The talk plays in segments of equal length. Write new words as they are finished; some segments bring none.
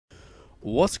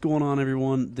What's going on,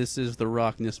 everyone? This is the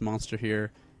Rockness Monster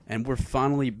here, and we're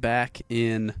finally back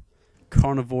in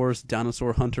Carnivores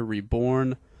Dinosaur Hunter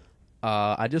Reborn.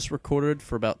 I just recorded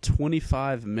for about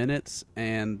 25 minutes,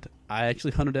 and I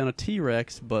actually hunted down a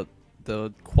T-Rex, but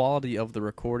the quality of the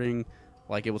recording,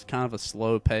 like it was kind of a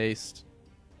slow-paced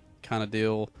kind of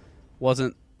deal,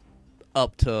 wasn't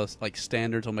up to like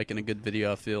standards on making a good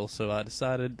video, I feel, so I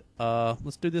decided,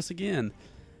 let's do this again.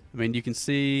 I mean, you can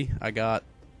see I got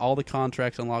all the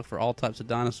contracts unlocked for all types of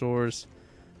dinosaurs.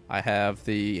 I have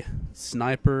the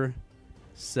sniper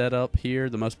set up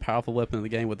here, the most powerful weapon in the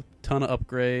game with a ton of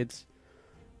upgrades.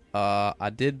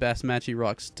 I did Basmachi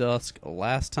Rock's Dusk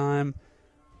last time,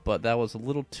 but that was a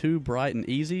little too bright and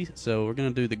easy, so we're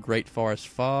going to do the Great Forest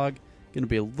Fog. Going to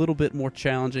be a little bit more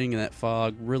challenging in that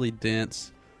fog, really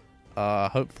dense.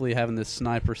 Hopefully having this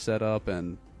sniper set up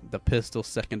and the pistol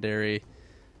secondary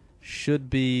should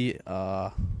be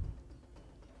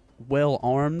well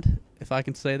armed, if I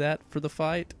can say that, for the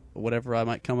fight, whatever I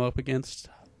might come up against.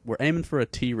 We're aiming for a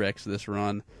T-Rex this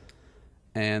run,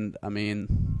 and I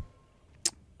mean,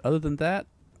 other than that,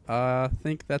 I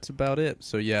think that's about it.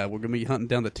 So yeah, we're going to be hunting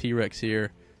down the T-Rex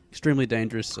here. Extremely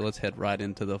dangerous, so let's head right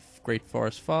into the Great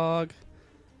Forest Fog.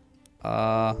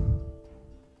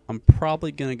 I'm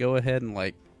probably going to go ahead and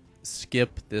like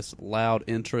skip this loud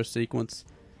intro sequence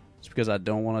just because I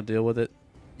don't want to deal with it.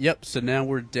 Yep, so now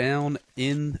we're down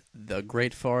in the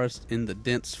Great Forest in the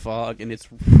dense fog, and it's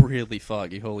really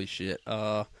foggy, holy shit.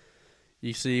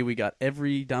 You see we got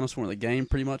every dinosaur in the game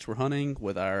pretty much we're hunting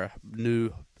with our new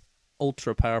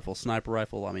ultra powerful sniper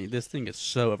rifle. I mean, this thing is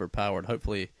so overpowered.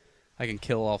 Hopefully I can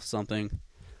kill off something.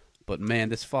 But man,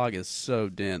 this fog is so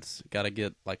dense. Gotta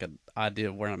get like an idea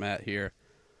of where I'm at here.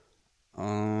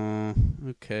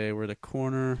 Okay, we're at a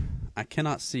corner. I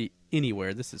cannot see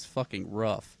anywhere. This is fucking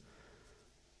rough.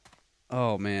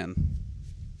 Oh, man.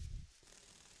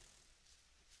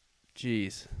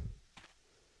 Jeez.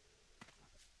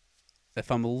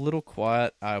 If I'm a little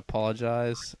quiet, I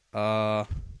apologize.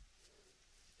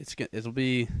 It's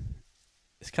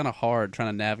kind of hard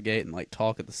trying to navigate and like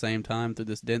talk at the same time through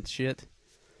this dense shit.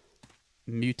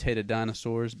 Mutated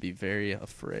dinosaurs, be very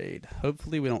afraid.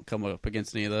 Hopefully we don't come up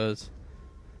against any of those.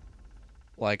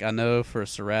 Like, I know for a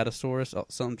Ceratosaurus... Oh,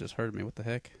 something just heard me. What the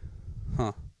heck?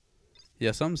 Huh.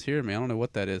 Yeah, something's hearing me. I don't know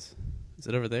what that is. Is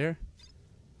it over there?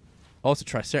 Oh, it's a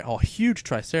Triceratops. Oh, huge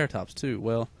Triceratops, too.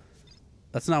 Well,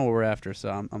 that's not what we're after, so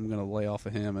I'm going to lay off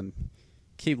of him and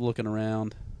keep looking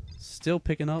around. Still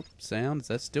picking up sound. Is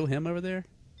that still him over there?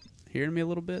 Hearing me a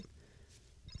little bit?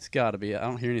 It's got to be. I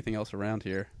don't hear anything else around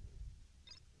here.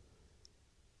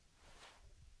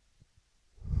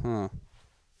 Huh.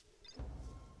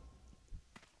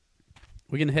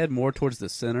 We can head more towards the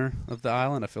center of the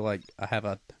island. I feel like I have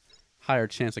a higher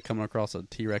chance of coming across a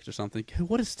T-Rex or something.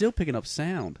 What is still picking up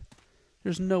sound?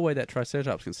 There's no way that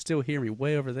Triceratops can still hear me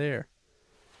way over there.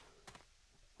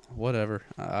 Whatever.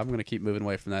 I'm going to keep moving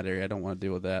away from that area. I don't want to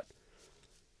deal with that.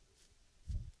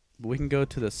 But we can go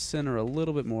to the center a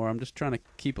little bit more. I'm just trying to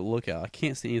keep a lookout. I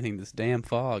can't see anything in this damn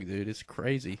fog, dude. It's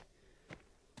crazy.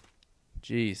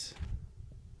 Jeez.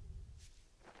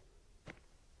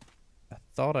 I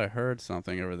thought I heard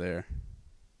something over there.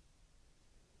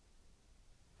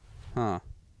 Huh.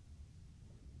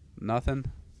 Nothing?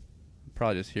 I'm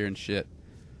probably just hearing shit.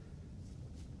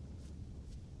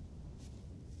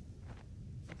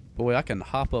 Boy, I can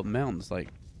hop up mountains like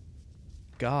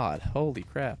God. Holy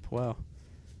crap. Wow.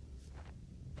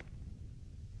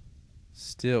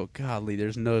 Still, godly,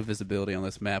 there's no visibility on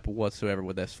this map whatsoever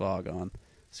with this fog on.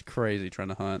 It's crazy trying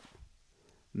to hunt.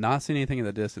 Not seeing anything in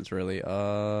the distance, really.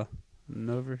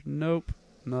 Nope.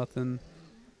 Nothing.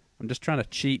 I'm just trying to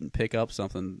cheat and pick up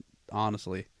something,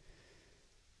 honestly.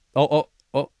 Oh,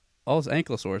 it's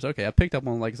Ankylosaurus. Okay, I picked up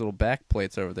one of like his little back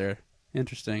plates over there.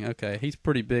 Interesting. Okay, he's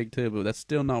pretty big too, but that's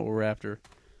still not what we're after.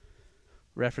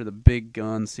 We're after the big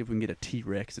guns. See if we can get a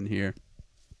T-Rex in here.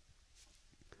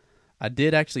 I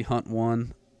did actually hunt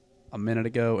one a minute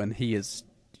ago, and he is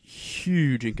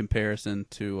huge in comparison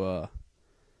to,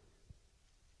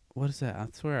 what is that? I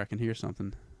swear I can hear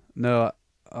something. No,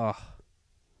 huh.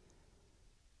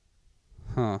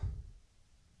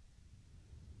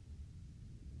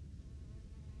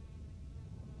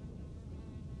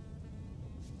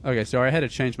 Okay, sorry, I had to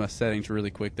change my settings really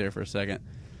quick there for a second.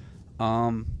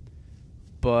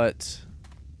 But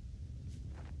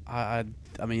I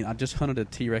mean, I just hunted a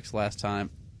T-Rex last time.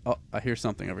 Oh, I hear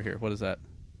something over here. What is that?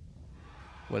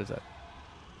 What is that?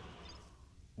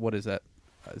 What is that?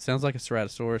 It sounds like a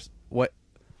Ceratosaurus. What?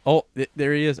 Oh,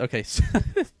 there he is. Okay,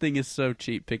 this thing is so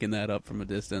cheap picking that up from a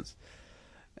distance.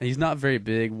 And he's not very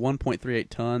big, 1.38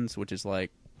 tons, which is like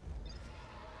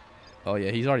Oh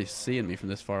yeah, he's already seeing me from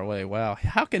this far away. Wow,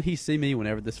 how can he see me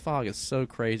whenever this fog is so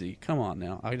crazy? Come on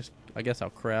now. I guess I'll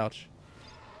crouch.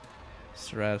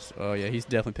 Stratus. Oh yeah, he's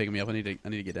definitely picking me up. I need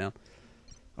to get down.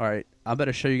 All right, I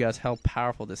better show you guys how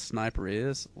powerful this sniper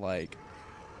is. Like,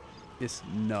 it's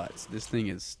nuts. This thing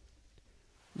is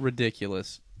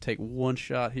ridiculous. Take one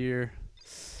shot here.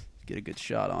 Get a good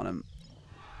shot on him.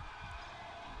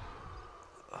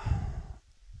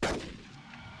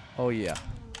 Oh yeah,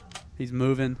 he's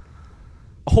moving.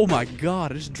 Oh my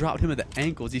god, I just dropped him at the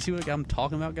ankles. You see what I'm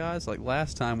talking about, guys? Like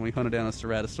last time when we hunted down a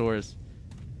Ceratosaurus.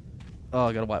 Oh,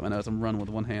 I gotta wipe my nose. I'm running with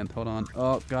one hand. Hold on.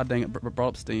 Oh, god dang it. Brought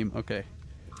up steam. Okay.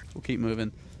 We'll keep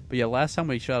moving. But yeah, last time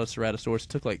we shot a Ceratosaurus, it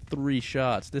took like 3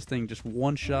 shots. This thing just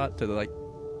one shot to the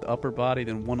upper body,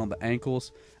 then one on the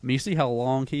ankles. I mean, you see how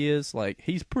long he is? Like,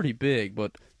 he's pretty big,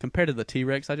 but compared to the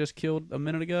T-Rex I just killed a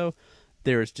minute ago,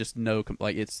 there is just no,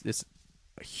 like, it's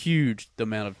a huge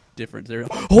amount of difference there.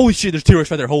 Holy shit, there's T-Rex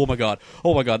right there. Oh my god.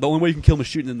 Oh my god. The only way you can kill him is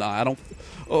shooting in the eye. I don't,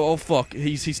 oh fuck.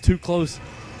 He's too close.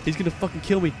 He's gonna fucking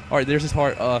kill me. Alright, there's his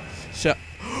heart. Shot.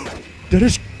 Did I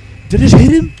just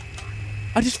hit him?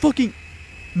 I just fucking...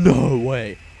 No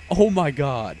way. Oh my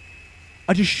god.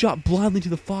 I just shot blindly to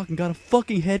the fog and got a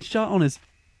fucking headshot on his...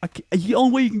 The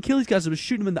only way you can kill these guys is to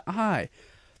shoot him in the eye.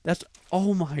 That's...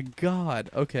 Oh my god.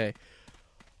 Okay.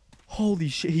 Holy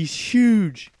shit. He's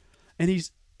huge. And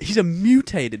he's a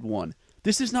mutated one.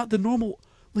 This is not the normal...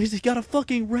 He's got a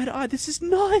fucking red eye. This is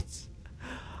nuts.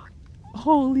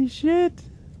 Holy shit.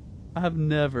 I've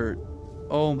never...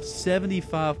 Oh,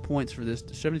 75 points for this.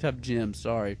 75 gems,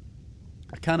 sorry.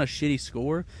 A kind of shitty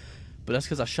score, but that's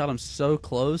because I shot him so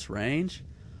close range.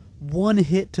 One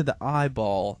hit to the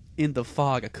eyeball in the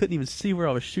fog. I couldn't even see where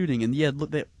I was shooting. And yeah,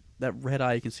 look, that red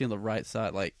eye you can see on the right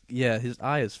side. Like, yeah, his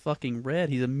eye is fucking red.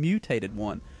 He's a mutated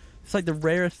one. It's like the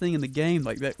rarest thing in the game.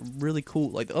 Like, that really cool.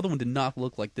 Like, the other one did not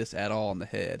look like this at all on the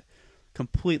head.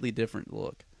 Completely different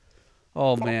look.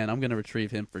 Oh, man, I'm going to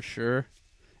retrieve him for sure.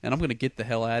 And I'm going to get the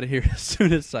hell out of here as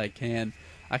soon as I can.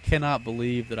 I cannot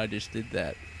believe that I just did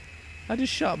that. I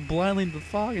just shot blindly into the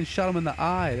fog and shot him in the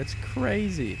eye. That's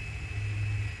crazy.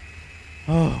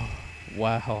 Oh,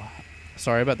 wow.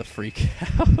 Sorry about the freak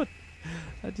out.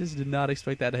 I just did not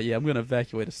expect that. Yeah, I'm going to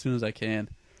evacuate as soon as I can.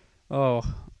 Oh,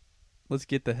 let's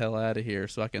get the hell out of here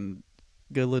so I can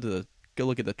go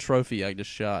look at the trophy I just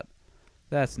shot.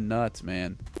 That's nuts,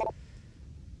 man.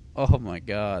 Oh, my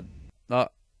God. Oh,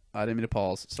 I didn't mean to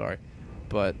pause. Sorry.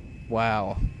 But,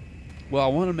 wow. Well, I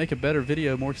want to make a better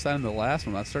video, more exciting than the last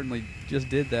one. I certainly just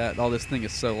did that. Oh, this thing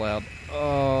is so loud.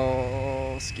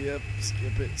 Oh, skip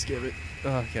it.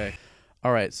 Okay.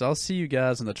 Alright, so I'll see you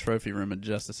guys in the trophy room in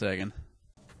just a second.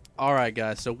 Alright,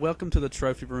 guys, so welcome to the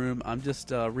trophy room. I'm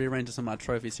just rearranging some of my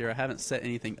trophies here. I haven't set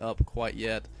anything up quite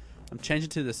yet. I'm changing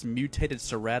to this mutated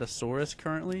Ceratosaurus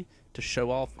currently to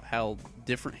show off how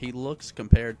different he looks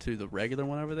compared to the regular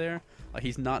one over there. Like,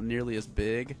 he's not nearly as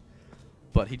big,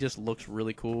 but he just looks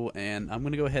really cool. And I'm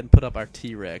going to go ahead and put up our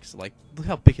T-Rex. Like, look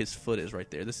how big his foot is right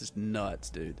there. This is nuts,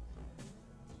 dude.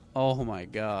 Oh, my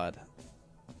God.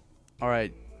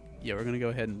 Alright, yeah, we're going to go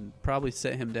ahead and probably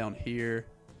set him down here.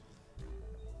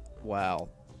 Wow.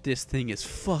 This thing is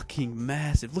fucking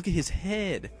massive. Look at his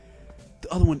head.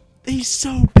 The other one, he's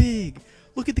so big.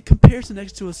 Look at the comparison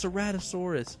next to a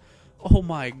Ceratosaurus. Oh,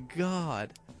 my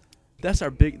God. This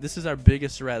is our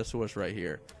biggest Ceratosaurus right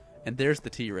here. And there's the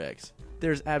T-Rex.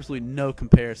 There's absolutely no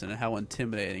comparison to how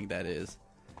intimidating that is.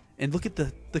 And look at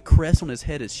the crest on his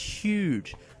head is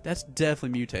huge. That's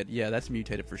definitely mutated. Yeah, that's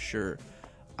mutated for sure.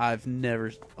 I've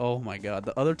never... Oh my God.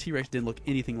 The other T-Rex didn't look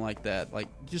anything like that. Like,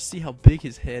 just see how big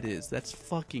his head is. That's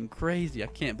fucking crazy. I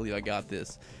can't believe I got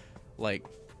this, like,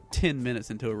 10 minutes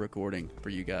into a recording for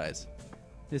you guys.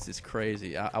 This is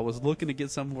crazy. I was looking to get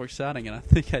something more exciting, and I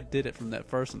think I did it from that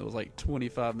first one that was like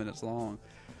 25 minutes long.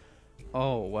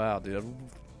 Oh, wow, dude.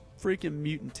 A freaking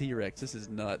mutant T-Rex. This is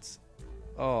nuts.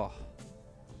 Oh.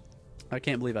 I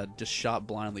can't believe I just shot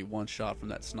blindly one shot from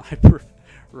that sniper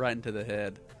right into the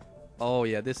head. Oh,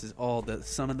 yeah, this is all the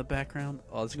sun in the background.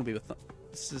 Oh, this is going to be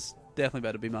this is definitely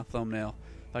about to be my thumbnail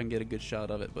if I can get a good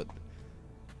shot of it. But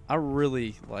I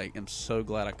really, like, am so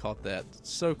glad I caught that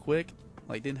so quick.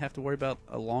 Like, didn't have to worry about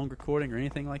a long recording or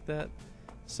anything like that.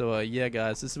 So, yeah,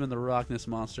 guys, this has been the Rockness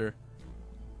Monster.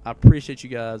 I appreciate you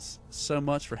guys so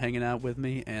much for hanging out with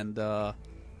me and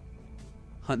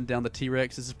hunting down the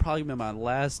T-Rex. This is probably been my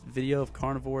last video of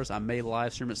Carnivores. I may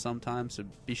live stream it sometime, so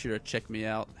be sure to check me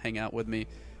out, hang out with me.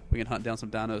 We can hunt down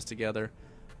some dinos together.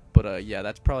 But, yeah,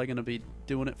 that's probably going to be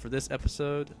doing it for this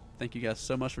episode. Thank you guys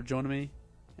so much for joining me,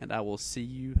 and I will see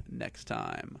you next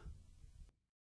time.